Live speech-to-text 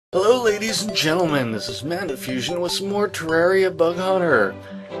Hello ladies and gentlemen, this is Manifusion with some more Terraria Bug Hunter.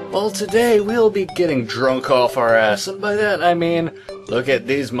 Well, today we'll be getting drunk off our ass, and by that I mean, look at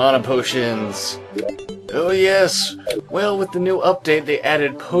these mana potions. Oh yes, well with the new update they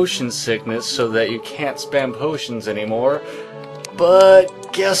added potion sickness so that you can't spam potions anymore.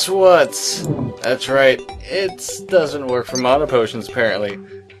 But guess what? That's right, it doesn't work for mana potions apparently.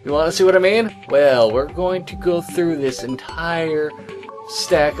 You wanna see what I mean? Well, we're going to go through this entire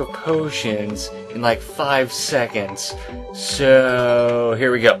stack of potions in like 5 seconds. So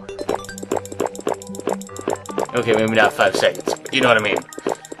here we go. Okay, maybe not 5 seconds, but you know what I mean.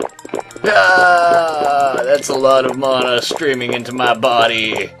 Ah, that's a lot of mana streaming into my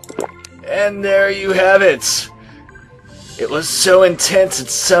body. And there you have it. It was so intense it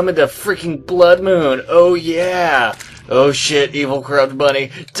summoned a freaking blood moon. Oh yeah. Oh shit, evil corrupt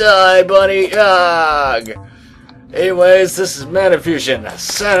bunny. Die, bunny. Ah. Anyways, this is Manifusion,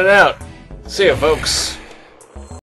 signing out. See ya, folks.